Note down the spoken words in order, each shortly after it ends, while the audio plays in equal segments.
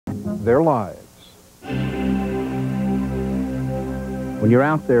their lives. When you're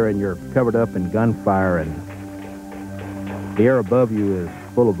out there and you're covered up in gunfire and the air above you is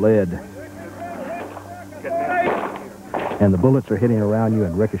full of lead and the bullets are hitting around you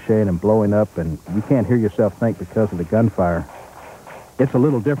and ricocheting and blowing up and you can't hear yourself think because of the gunfire, it's a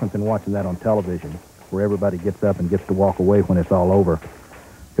little different than watching that on television where everybody gets up and gets to walk away when it's all over,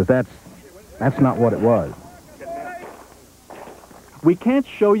 because that's not what it was. We can't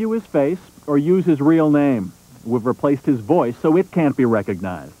show you his face or use his real name. We've replaced his voice so it can't be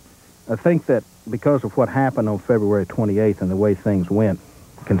recognized. I think that because of what happened on February 28th and the way things went,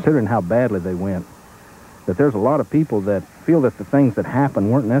 considering how badly they went, that there's a lot of people that feel that the things that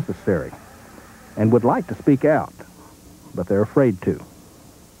happened weren't necessary and would like to speak out, but they're afraid to.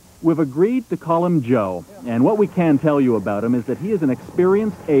 We've agreed to call him Joe, and what we can tell you about him is that he is an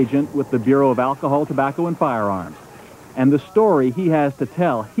experienced agent with the Bureau of Alcohol, Tobacco, and Firearms. And the story he has to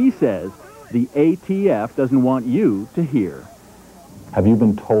tell, he says, the ATF doesn't want you to hear. Have you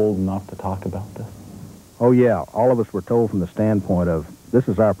been told not to talk about this? Oh, yeah. All of us were told from the standpoint of, this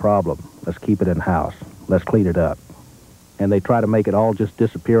is our problem. Let's keep it in-house. Let's clean it up. And they try to make it all just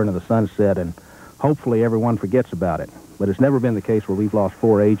disappear into the sunset, and hopefully everyone forgets about it. But it's never been the case where we've lost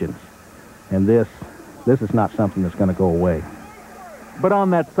 4 agents. And this is not something that's going to go away. But on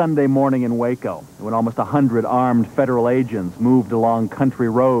that Sunday morning in Waco, when almost 100 armed federal agents moved along country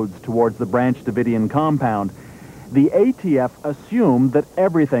roads towards the Branch Davidian compound, the ATF assumed that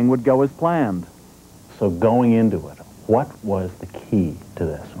everything would go as planned. So going into it, what was the key to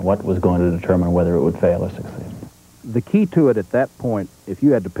this? What was going to determine whether it would fail or succeed? The key to it at that point, if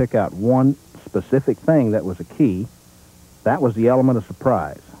you had to pick out one specific thing that was a key, that was the element of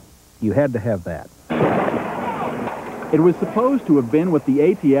surprise. You had to have that. It was supposed to have been what the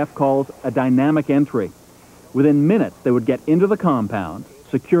ATF calls a dynamic entry. Within minutes, they would get into the compound,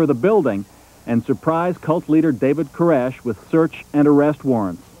 secure the building, and surprise cult leader David Koresh with search and arrest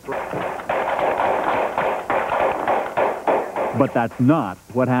warrants. But that's not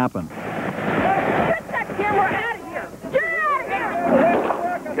what happened. Get that camera out of here!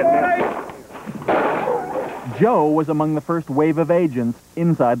 Get out of here! Joe was among the first wave of agents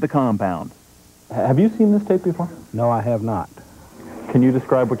inside the compound. Have you seen this tape before? No, I have not. Can you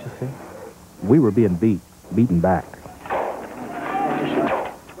describe what you see? We were being beaten back.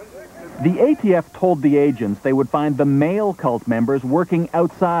 The ATF told the agents they would find the male cult members working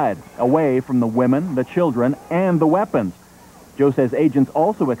outside, away from the women, the children, and the weapons. Joe says agents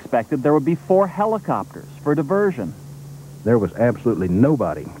also expected there would be 4 helicopters for diversion. There was absolutely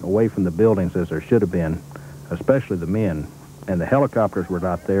nobody away from the buildings as there should have been, especially the men. And the helicopters were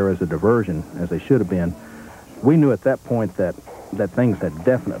not there as a diversion, as they should have been. We knew at that point that things had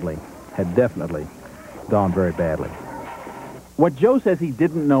definitely gone very badly. What Joe says he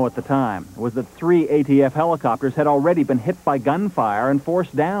didn't know at the time was that 3 ATF helicopters had already been hit by gunfire and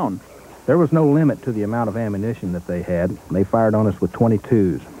forced down. There was no limit to the amount of ammunition that they had. They fired on us with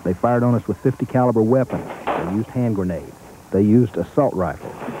 .22s. They fired on us with .50 caliber weapons. They used hand grenades. They used assault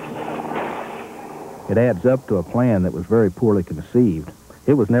rifles. It adds up to a plan that was very poorly conceived.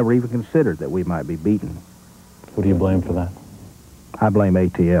 It was never even considered that we might be beaten. Who do you blame for that? I blame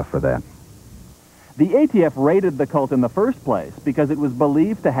ATF for that. The ATF raided the cult in the first place because it was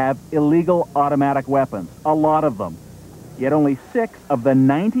believed to have illegal automatic weapons, a lot of them. Yet only 6 of the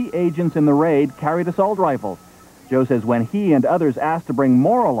 90 agents in the raid carried assault rifles. Joe says when he and others asked to bring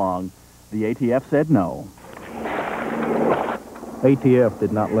more along, the ATF said no. ATF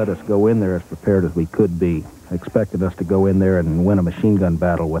did not let us go in there as prepared as we could be, expected us to go in there and win a machine gun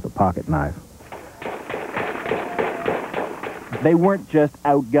battle with a pocket knife. They weren't just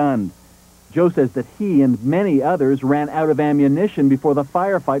outgunned. Joe says that he and many others ran out of ammunition before the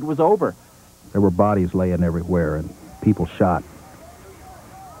firefight was over. There were bodies laying everywhere and people shot,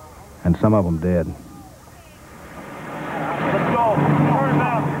 and some of them dead. Let's go. Turn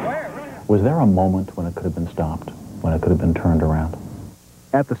now. Was there a moment when it could have been stopped, when it could have been turned around?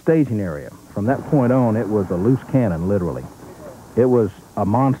 At the staging area, from that point on, it was a loose cannon, literally. It was a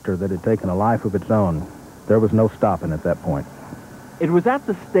monster that had taken a life of its own. There was no stopping at that point. It was at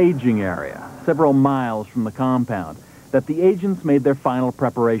the staging area, several miles from the compound, that the agents made their final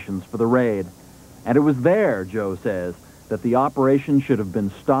preparations for the raid. And it was there, Joe says, that the operation should have been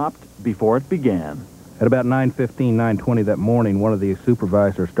stopped before it began. At about 9:15, 9:20 that morning, one of the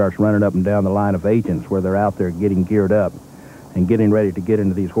supervisors starts running up and down the line of agents where they're out there getting geared up and getting ready to get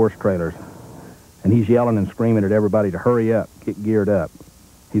into these horse trailers. And he's yelling and screaming at everybody to hurry up, get geared up.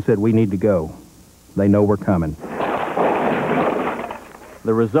 He said, "We need to go. They know we're coming."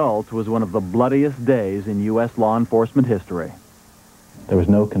 The result was one of the bloodiest days in U.S. law enforcement history. There was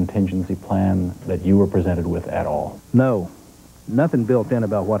no contingency plan that you were presented with at all? No, nothing built in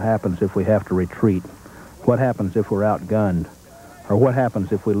about what happens if we have to retreat, what happens if we're outgunned, or what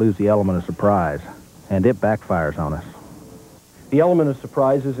happens if we lose the element of surprise, and it backfires on us. The element of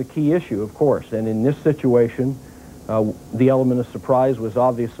surprise is a key issue, of course, and in this situation, the element of surprise was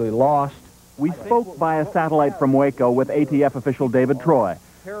obviously lost. We spoke via satellite from Waco with ATF official David Troy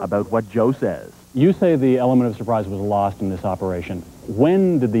about what Joe says. You say the element of surprise was lost in this operation.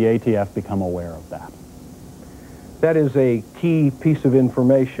 When did the ATF become aware of that? That is a key piece of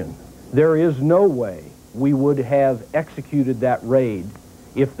information. There is no way we would have executed that raid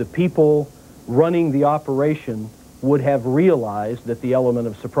if the people running the operation would have realized that the element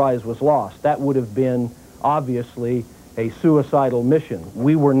of surprise was lost. That would have been obviously a suicidal mission.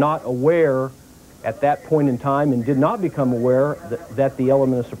 We were not aware at that point in time and did not become aware that the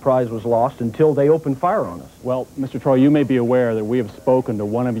element of surprise was lost until they opened fire on us. Well, Mr. Troy, you may be aware that we have spoken to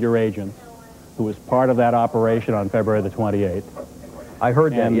one of your agents who was part of that operation on February the 28th. I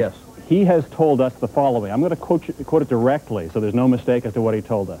heard that, yes. He has told us the following. I'm going to quote it directly so there's no mistake as to what he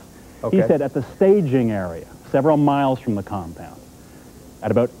told us. Okay. He said, at the staging area, several miles from the compound, at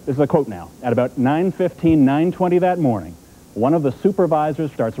about, this is a quote now, at about 9:15, 9:20 that morning, one of the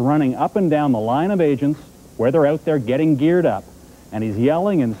supervisors starts running up and down the line of agents where they're out there getting geared up, and he's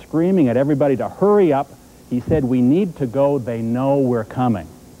yelling and screaming at everybody to hurry up. He said, we need to go, they know we're coming.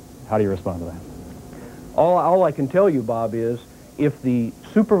 How do you respond to that? All I can tell you, Bob, is if the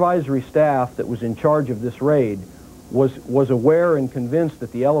supervisory staff that was in charge of this raid was aware and convinced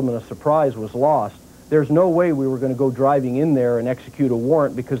that the element of surprise was lost, there's no way we were going to go driving in there and execute a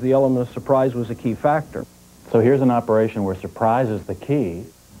warrant because the element of surprise was a key factor. So here's an operation where surprise is the key,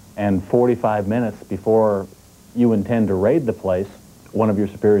 and 45 minutes before you intend to raid the place, one of your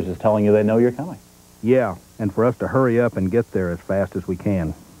superiors is telling you they know you're coming. Yeah, and for us to hurry up and get there as fast as we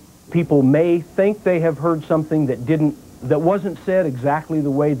can. People may think they have heard something that wasn't said exactly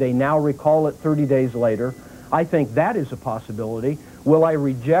the way they now recall it 30 days later. I think that is a possibility. Will I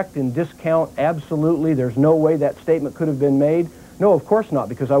reject and discount absolutely there's no way that statement could have been made? No, of course not,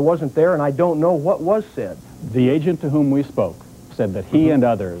 because I wasn't there and I don't know what was said. The agent to whom we spoke said that he and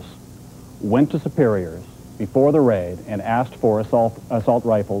others went to superiors before the raid and asked for assault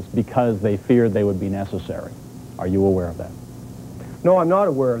rifles because they feared they would be necessary. Are you aware of that? No, I'm not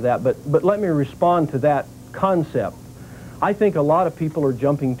aware of that, but let me respond to that concept. I think a lot of people are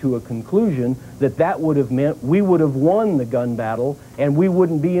jumping to a conclusion that that would have meant we would have won the gun battle and we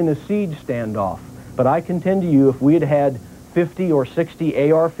wouldn't be in a siege standoff. But I contend to you, if we had had 50 or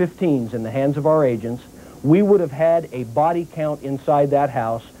 60 AR-15s in the hands of our agents, we would have had a body count inside that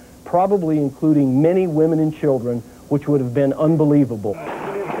house, probably including many women and children, which would have been unbelievable.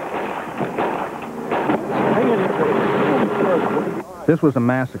 This was a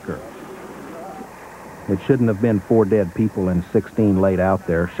massacre. It shouldn't have been 4 dead people and 16 laid out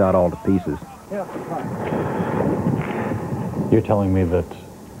there, shot all to pieces. You're telling me that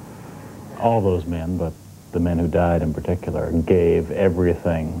all those men, but the men who died in particular, gave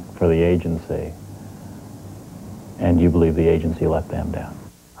everything for the agency, and you believe the agency let them down?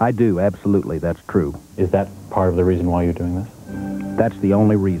 I do, absolutely, that's true. Is that part of the reason why you're doing this? That's the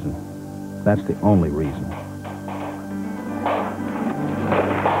only reason. That's the only reason.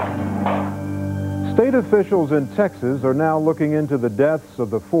 State officials in Texas are now looking into the deaths of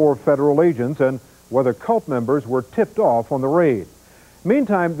the 4 federal agents and whether cult members were tipped off on the raid.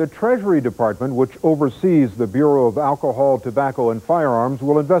 Meantime, the Treasury Department, which oversees the Bureau of Alcohol, Tobacco, and Firearms,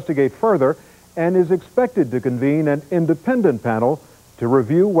 will investigate further and is expected to convene an independent panel to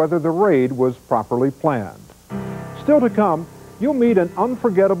review whether the raid was properly planned. Still to come, you'll meet an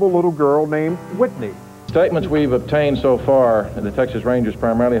unforgettable little girl named Whitney. Statements we've obtained so far, and the Texas Rangers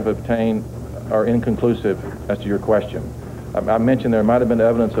primarily have obtained, are inconclusive as to your question. I mentioned there might have been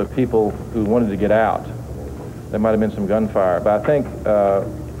evidence of people who wanted to get out. There might have been some gunfire, but I think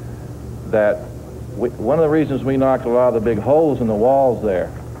that one of the reasons we knocked a lot of the big holes in the walls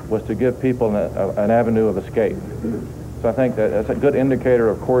there was to give people an avenue of escape. So I think that's a good indicator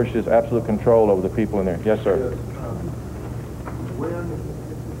of Koresh's absolute control over the people in there. Yes, sir. When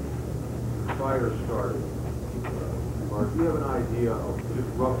the fire started, Mark, do you have an idea of just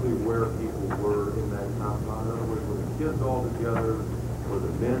roughly where people were in that compound? In other words, were the kids all together? Were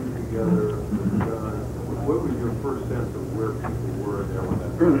the men together? What was your first sense of where people were in there when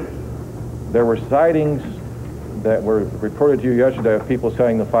that started? There were sightings that were reported to you yesterday of people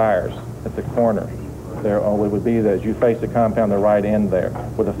setting the fires at the corner. There would be that as you face the compound, the right end there,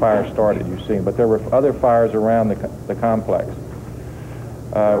 where the fire started, you see. But there were other fires around the complex.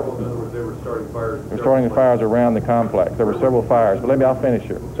 In other words, they were starting fires. They were starting fires around the complex. There were several fires, but I'll finish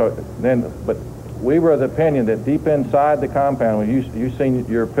here. But we were of the opinion that deep inside the compound, when you've seen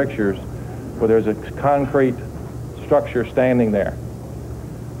your pictures, where there's a concrete structure standing there,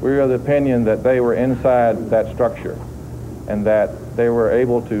 we were of the opinion that they were inside that structure, and that they were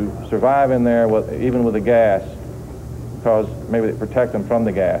able to survive in there even with the gas, because maybe it protect them from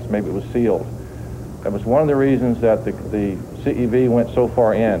the gas. Maybe it was sealed. That was one of the reasons that the CEV went so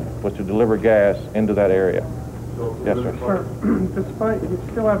far in, was to deliver gas into that area. Yes, sir. Sir, despite, you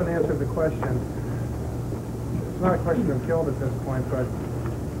still haven't answered the question. It's not a question of guilt at this point, but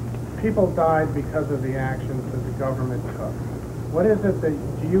people died because of the actions that the government took. What is it that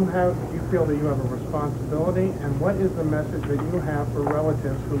do you feel that you have a responsibility, and what is the message that you have for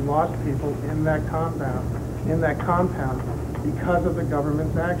relatives who lost people in that compound because of the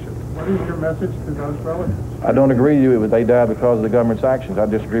government's actions? What is your message to those relatives? I don't agree with you that they died because of the government's actions. I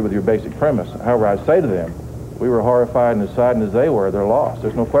disagree with your basic premise. However, I say to them, we were horrified and as saddened as they were. They're lost.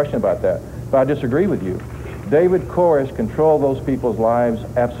 There's no question about that. But I disagree with you. David Koresh controlled those people's lives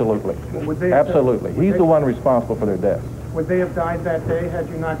absolutely. Well, absolutely. He's the one responsible for their deaths. Would they have died that day had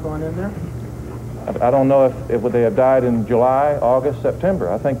you not gone in there? I don't know if would they have died in July, August, September.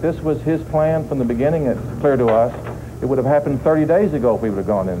 I think this was his plan from the beginning. It's clear to us. It would have happened 30 days ago if we would have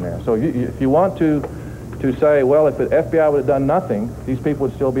gone in there. So if you want to say, well, if the FBI would have done nothing, these people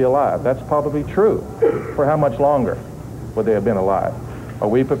would still be alive. That's probably true. For how much longer would they have been alive? Are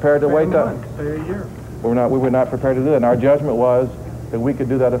we prepared to wait up? Say a year. We were not prepared to do that. And our judgment was that we could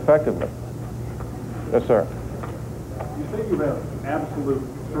do that effectively. Yes, sir. You say you have absolute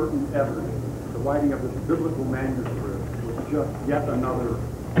certain evidence. The writing of this biblical manuscript was just yet another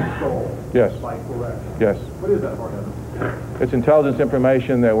soul. Yes. By Koresh. Yes. What is that hard evidence? It's intelligence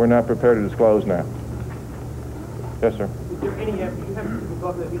information that we're not prepared to disclose now. Yes, sir. Is there any evidence, you have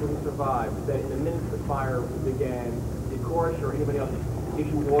talked to the people who survived, that in the minute the fire began, did Koresh or anybody else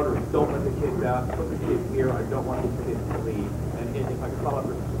issue orders, don't let the kids out, put the kids here, I don't want these kids to leave? And if I could follow up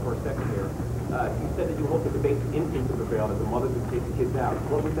for a second here, you said that you hoped that the basic instinct would prevail, that the mothers would take the kids out.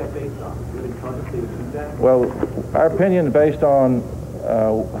 What was that based on? Was it in trust they would do that? Well, our opinion based on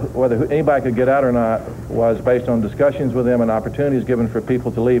whether anybody could get out or not was based on discussions with them and opportunities given for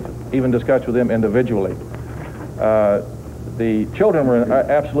people to leave, even discuss with them individually. The children were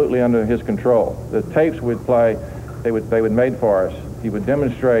absolutely under his control. The tapes we'd play, they would made for us. He would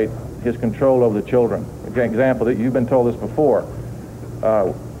demonstrate his control over the children. Example, you've been told this before.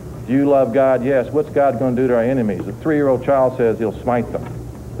 Do you love God? Yes. What's God going to do to our enemies? A 3-year-old child says he'll smite them.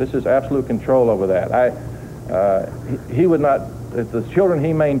 This is absolute control over that. He would not, the children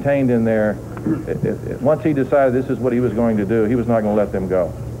he maintained in there, once he decided this is what he was going to do, he was not going to let them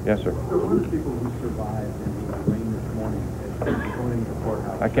go. Yes, sir. So one of the people who survived in the rain this morning is going to the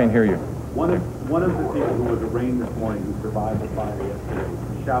courthouse. I can't hear you. One of the people who was arraigned this morning who survived the fire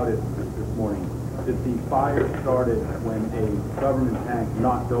yesterday shouted this morning that the fire started when a government tank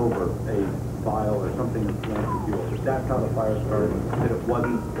knocked over a vial or something of flammable fuel. That's how the fire started, that it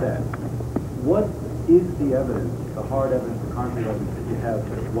wasn't set. What is the evidence, the hard evidence, the concrete evidence that you have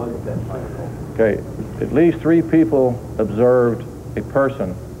that it was set by the call? Okay, at least 3 people observed a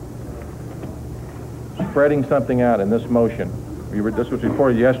person spreading something out in this motion. This was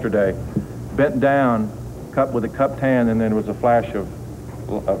reported yesterday. Bent down, with a cupped hand, and then there was a flash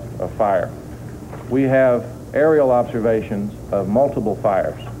of fire. We have aerial observations of multiple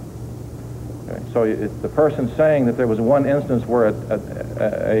fires. Okay, so the person saying that there was one instance where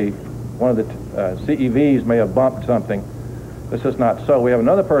one of the CEVs may have bumped something, this is not so. We have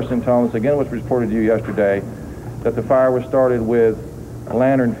another person telling us, again, which was reported to you yesterday, that the fire was started with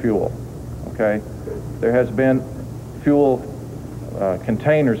lantern fuel. Okay, there has been fuel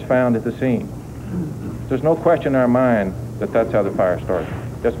containers found at the scene. There's no question in our mind that that's how the fire started.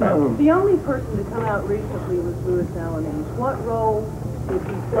 Yes, ma'am. The only person to come out recently was Louis Alanese. What role did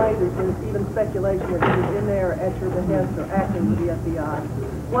he play? There's been even speculation that he was in there at your behest or acting for the FBI.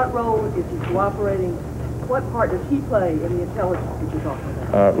 What role is he cooperating? What part does he play in the intelligence that you're talking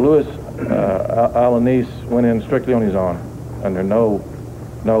about? Louis Alanese went in strictly on his own, under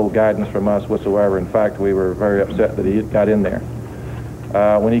no guidance from us whatsoever. In fact, we were very upset that he got in there.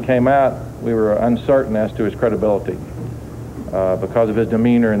 When he came out, we were uncertain as to his credibility because of his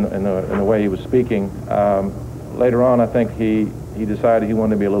demeanor and the way he was speaking. Later on, I think he decided he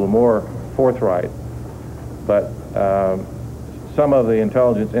wanted to be a little more forthright. But some of the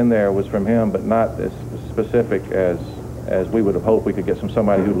intelligence in there was from him, but not as specific as we would have hoped we could get from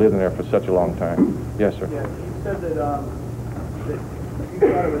somebody who lived in there for such a long time. Yes, sir. Yeah, you said that you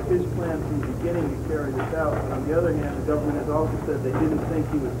thought it was his plan from the beginning to carry this out, but on the other hand, the government has also said they didn't think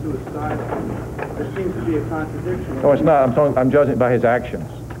he was suicidal. There seems to be a contradiction. No, it's not. I'm judging it by his actions.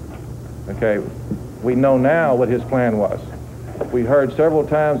 Okay? We know now what his plan was. We heard several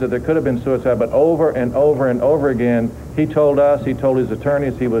times that there could have been suicide, but over and over and over again, he told us, he told his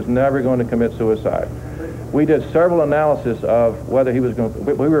attorneys, he was never going to commit suicide. We did several analysis of whether he was going to,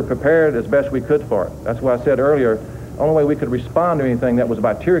 we were prepared as best we could for it. That's why I said earlier, the only way we could respond to anything that was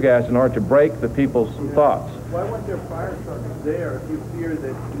about tear gas in order to break the people's thoughts. Why weren't there fire trucks there if you feared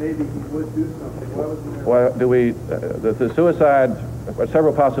that maybe he would do something? Why wasn't there? Well, the suicide,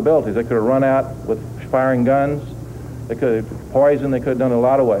 several possibilities. They could have run out with firing guns. They could have poisoned. They could have done it a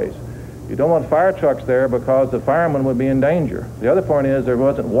lot of ways. You don't want fire trucks there because the firemen would be in danger. The other point is there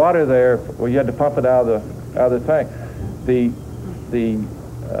wasn't water there where you had to pump it out of the tank. The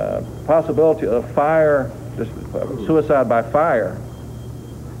possibility of fire, suicide by fire,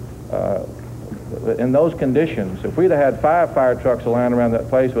 in those conditions, if we'd have had 5 fire trucks lying around that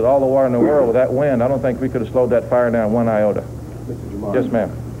place with all the water in the world with that wind, I don't think we could have slowed that fire down 1 iota. Yes,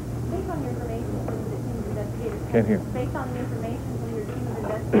 ma'am. Based on your information from the team of investigators, Can't hear. based on the information from your team of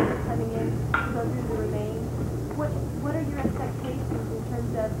investigators coming in to go through the remains, what are your expectations in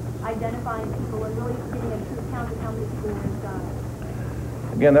terms of identifying people and really getting a true count of how many people were inside?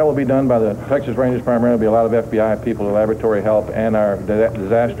 Again, that will be done by the Texas Rangers primarily. There'll be a lot of FBI people, laboratory help, and our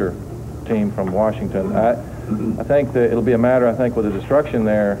disaster team from Washington. I think that it'll be a matter, I think, with the destruction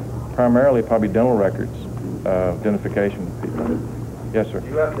there, primarily probably dental records, identification people. Yes, sir. Do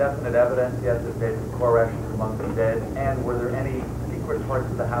you have definite evidence yet that David Koresh is among the dead? And were there any secret parts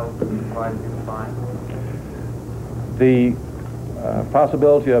of the house that you tried to find? The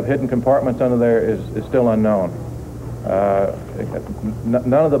possibility of hidden compartments under there is still unknown.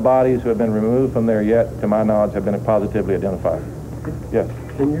 None of the bodies who have been removed from there yet, to my knowledge, have been positively identified. Yes.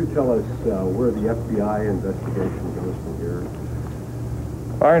 Can you tell us where the FBI investigation goes from here?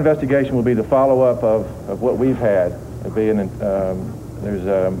 Our investigation will be the follow-up of what we've had. It'll be there's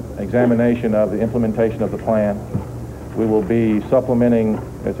an examination of the implementation of the plan. We will be supplementing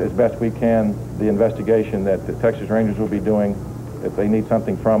as best we can the investigation that the Texas Rangers will be doing. If they need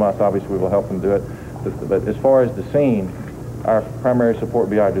something from us, obviously we will help them do it. But as far as the scene, our primary support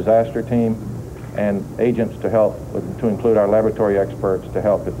will be our disaster team and agents to help, to include our laboratory experts to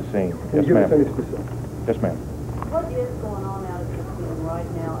help at the scene. Yes, ma'am. Yes, ma'am. What is going on out at the scene right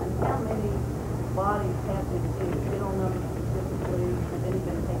now, and how many bodies have been seen? We don't know specifically. Has any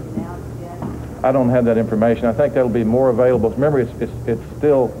been taken out yet? I don't have that information. I think that'll be more available. Remember, it's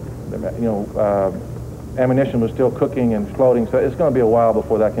still, you know, ammunition was still cooking and exploding, so it's going to be a while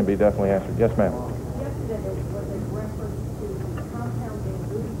before that can be definitely answered. Yes, ma'am. Yesterday there was a reference to the compound being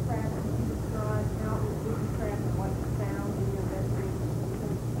booby trapped. Can you describe how it was booby trapped and what you found in your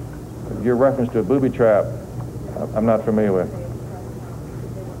investigation? Your reference to a booby trap, I'm not familiar with.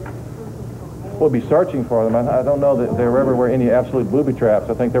 We'll be searching for them. I don't know that there ever were any absolute booby traps.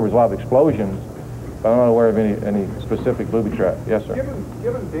 I think there was a lot of explosions, but I'm not aware of any specific booby trap. Yes, sir.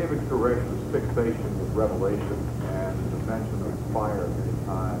 Given David Koresh's fixation with Revelation and the mention of fire many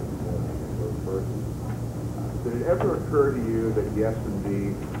times in those verses, did it ever occur to you that yes,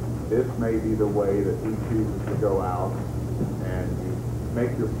 indeed, this may be the way that he chooses to go out, and you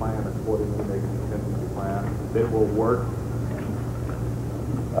make your plan accordingly, make a contingency plan that will work?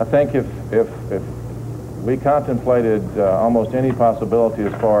 I think if we contemplated almost any possibility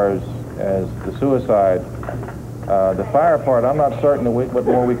as far as the suicide, the fire part, I'm not certain what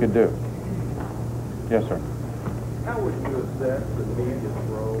more we could do. Yes, sir. How would you assess the media's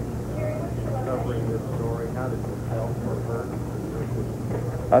role in covering this story? How did it help or hurt?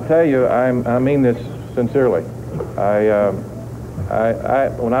 I tell you, I mean this sincerely.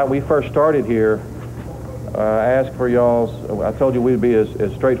 When we first started here, I asked for y'all's, I told you we'd be as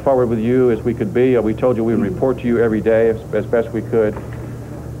straightforward with you as we could be. We told you we'd report to you every day as best we could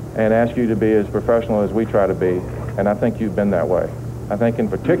and ask you to be as professional as we try to be. And I think you've been that way. I think in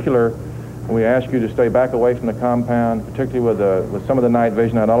particular, when we asked you to stay back away from the compound, particularly with some of the night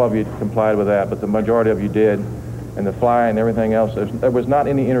vision, not all of you complied with that, but the majority of you did, and the fly and everything else, there was not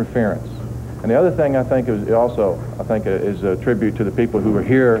any interference. And the other thing I think is a tribute to the people who were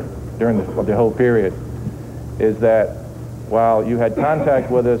here during the whole period, is that while you had contact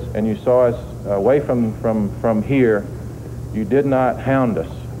with us and you saw us away from here, you did not hound us.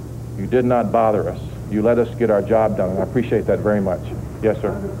 You did not bother us. You let us get our job done, and I appreciate that very much. Yes,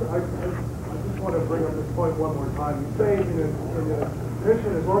 sir. I just want to bring up this point one more time. You say in a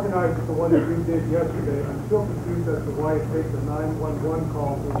mission as organized as the one that we did yesterday, I'm still confused as to why it takes a 911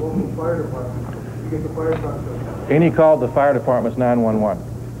 call to a local fire department to get the fire truck to. Any call to the fire department's 911.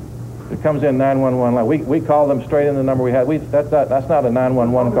 It comes in 911 line. We call them straight in the number we had. That's not a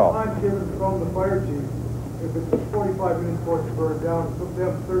 911 call. The time given from the fire chief, if it's 45 minutes for it to burn down, it took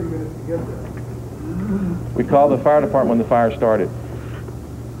them 30 minutes to get there. We called the fire department when the fire started.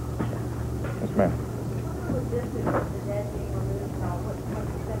 Yes, ma'am.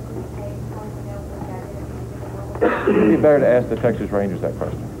 It'd be better to ask the Texas Rangers that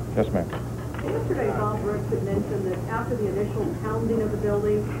question. Yes, ma'am. Yesterday, Bob Brooks had mentioned that after the initial pounding of the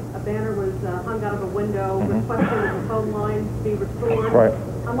building, a banner was hung out of a window requesting that the phone lines be restored. Right.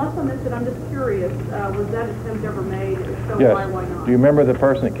 Unless I missed it, I'm just curious, was that attempt ever made? If so, Yes. why not? Do you remember the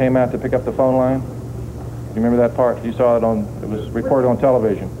person that came out to pick up the phone line? Do you remember that part? You saw it it was reported on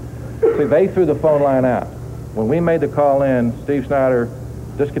television. See, they threw the phone line out. When we made the call in, Steve Snyder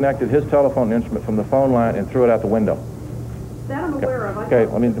disconnected his telephone instrument from the phone line and threw it out the window. That I'm aware of. Okay,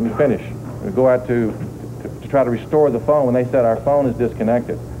 let me finish. We go out to try to restore the phone when they said our phone is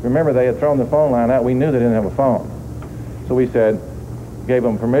disconnected. Remember, they had thrown the phone line out. We knew they didn't have a phone. So we said, gave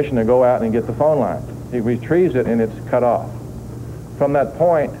them permission to go out and get the phone line. He retrieves it and it's cut off. From that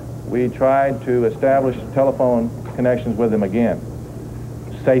point, we tried to establish telephone connections with them again,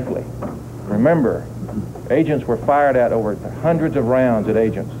 safely. Remember, agents were fired at over hundreds of rounds at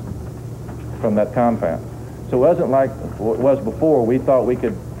agents from that compound. So it wasn't like it was before. We thought we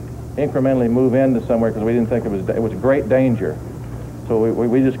could incrementally move into somewhere because we didn't think it was great danger. So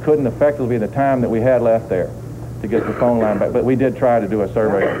we just couldn't effectively the time that we had left there to get the phone line back. But we did try to do a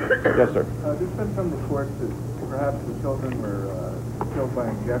survey. Yes, sir. There's been some reports that perhaps the children were killed by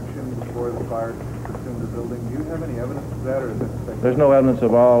injection before the fire consumed the building. Do you have any evidence of that, or is that speculation? There's no evidence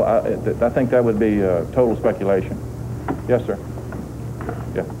of all. I think that would be total speculation. Yes, sir.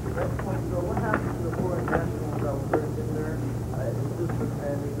 Yeah. So what happened to the foreign nationals that were burned in there? Is this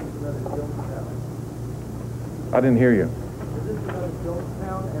another Jonestown? I didn't hear you. Is this another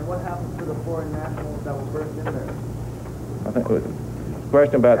Jonestown? And what happened to the foreign nationals that were burned in there? I think the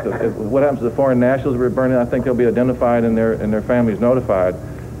question about what happens to the foreign nationals who were burned in, I think they'll be identified and their families notified.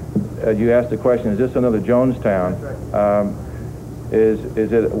 You asked the question, is this another Jonestown?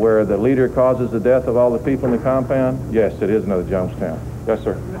 Is it where the leader causes the death of all the people in the compound? Yes, it is another Jonestown. Yes,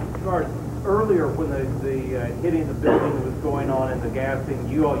 sir. Mr. Guard, earlier when the hitting the building was going on and the gassing,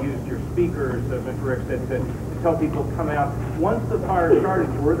 you all used your speakers, Mr. Rick said, to tell people to come out. Once the fire started,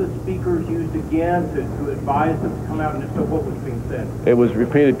 were the speakers used again to advise them to come out, and if so, what was being said? It was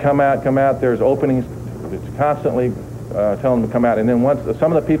repeated, come out, there's openings. It's constantly telling them to come out. And then once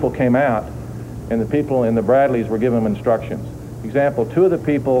some of the people came out, and the people in the Bradleys were giving them instructions. Example, two of the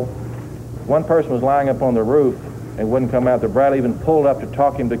people, one person was lying up on the roof and wouldn't come out. The Bradley even pulled up to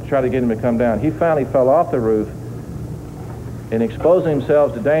talk him to try to get him to come down. He finally fell off the roof. In exposing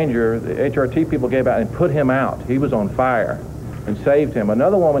himself to danger, the HRT people gave out and put him out. He was on fire and saved him.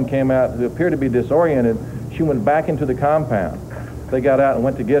 Another woman came out who appeared to be disoriented. She went back into the compound. They got out and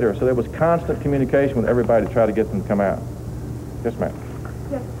went to get her. So there was constant communication with everybody to try to get them to come out. Yes, ma'am.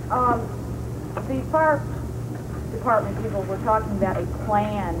 Yes, the fire department people were talking about a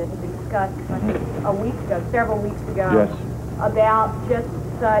plan that had been discussed several weeks ago, yes, about just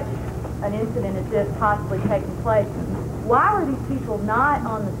such an incident as this possibly taking place. Why were these people not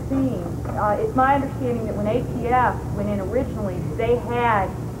on the scene? It's my understanding that when ATF went in originally, they had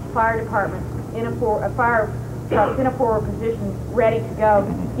fire departments in fire trucks in a forward position ready to go,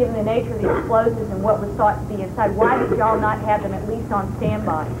 given the nature of the explosives and what was thought to be inside. Why did y'all not have them at least on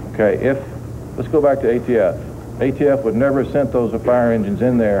standby? Okay, let's go back to ATF. ATF would never have sent those fire engines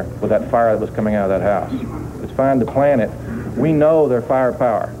in there with that fire that was coming out of that house. It's fine to plan it. We know their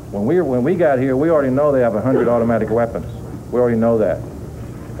firepower. When we got here, we already know they have 100 automatic weapons. We already know that.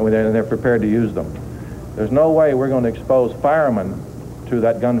 And they're prepared to use them. There's no way we're going to expose firemen to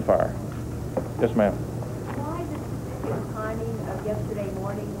that gunfire. Yes, ma'am. Why the specific timing of yesterday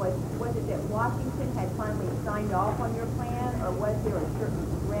morning? Was it that Washington had finally signed off on your plan, or was there a certain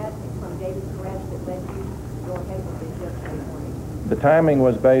threat from David Koresh that led you to go ahead with this yesterday morning? The timing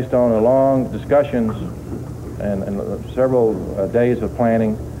was based on long discussions and several days of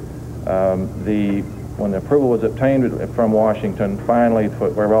planning. When the approval was obtained from Washington, finally,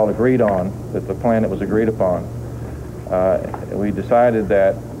 we're all agreed on that the plan that was agreed upon, we decided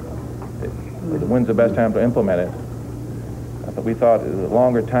that when's the best time to implement it. We thought the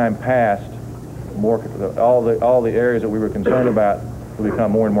longer time passed, all the areas that we were concerned about would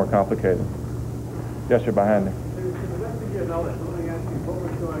become more and more complicated. Yes, sir, behind me. To investigate all that, let me ask you, what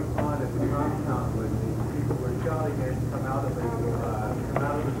was going on at the compound when the people were shouting and come out of the come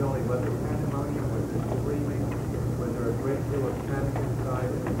out of the building? Was there pandemonium? Was there screaming? Was there a great deal of panic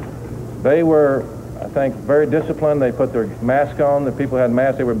inside? They were, I think, very disciplined. They put their mask on. The people had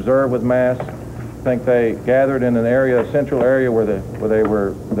masks. They were observed with masks. I think they gathered in an area, a central area where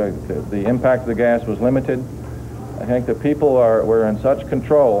the impact of the gas was limited. I think the people were in such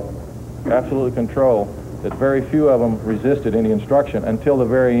control, absolute control, that very few of them resisted any instruction until the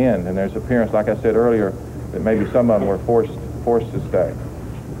very end. And there's appearance, like I said earlier, that maybe some of them were forced to stay.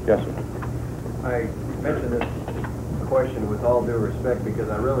 Yes, sir. I mention this question with all due respect because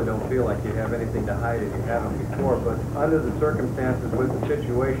I really don't feel like you have anything to hide if you haven't before, but under the circumstances with the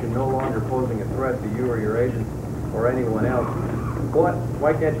situation no longer posing a threat to you or your agent or anyone else,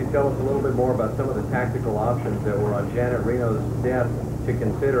 why can't you tell us a little bit more about some of the tactical options that were on Janet Reno's death to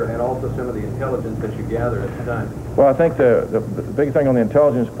consider, and also some of the intelligence that you gathered at the time? Well, I think the big thing on the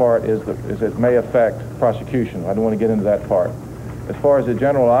intelligence part is it may affect prosecution. I don't want to get into that part. As far as the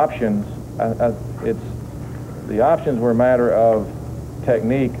general options, the options were a matter of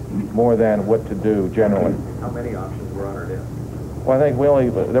technique more than what to do generally. How many options were on her desk? Well, I think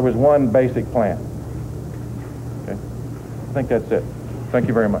there was one basic plan. Okay. I think that's it. Thank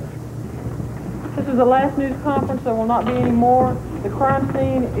you very much. This is the last news conference. There will not be any more. The crime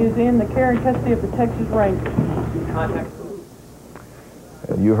scene is in the care and custody of the Texas Rangers.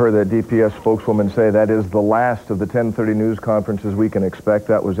 You heard that DPS spokeswoman say that is the last of the 10:30 news conferences we can expect.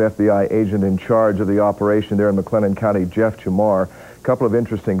 That was FBI agent in charge of the operation there in McLennan County, Jeff Jamar. A couple of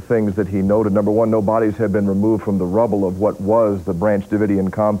interesting things that he noted. Number one, no bodies have been removed from the rubble of what was the Branch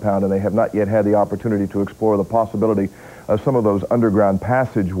Davidian compound, and they have not yet had the opportunity to explore the possibility of some of those underground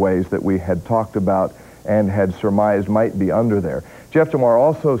passageways that we had talked about and had surmised might be under there. Jeff Jamar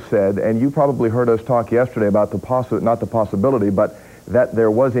also said, and you probably heard us talk yesterday about not the possibility, but that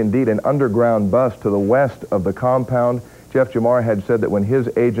there was indeed an underground bus to the west of the compound. Jeff Jamar had said that when his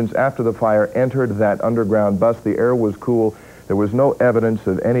agents, after the fire, entered that underground bus, the air was cool. There was no evidence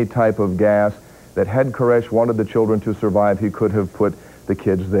of any type of gas, that had Koresh wanted the children to survive, he could have put the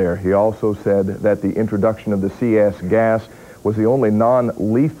kids there. He also said that the introduction of the CS gas was the only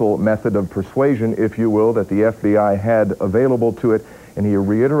non-lethal method of persuasion, if you will, that the FBI had available to it, and he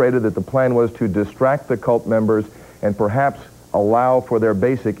reiterated that the plan was to distract the cult members and perhaps allow for their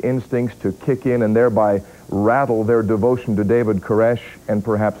basic instincts to kick in and thereby rattle their devotion to David Koresh and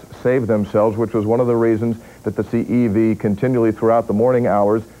perhaps save themselves, which was one of the reasons that the CEV continually throughout the morning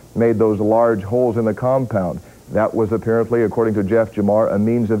hours made those large holes in the compound. That was apparently, according to Jeff Jamar, a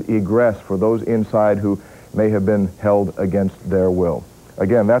means of egress for those inside who may have been held against their will.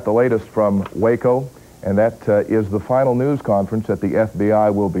 Again, that's the latest from Waco, and that is the final news conference that the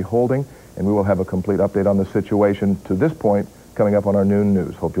FBI will be holding, and we will have a complete update on the situation to this point coming up on our noon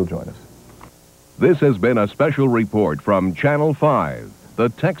news. Hope you'll join us. This has been a special report from Channel 5, the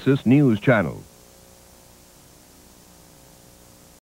Texas News Channel.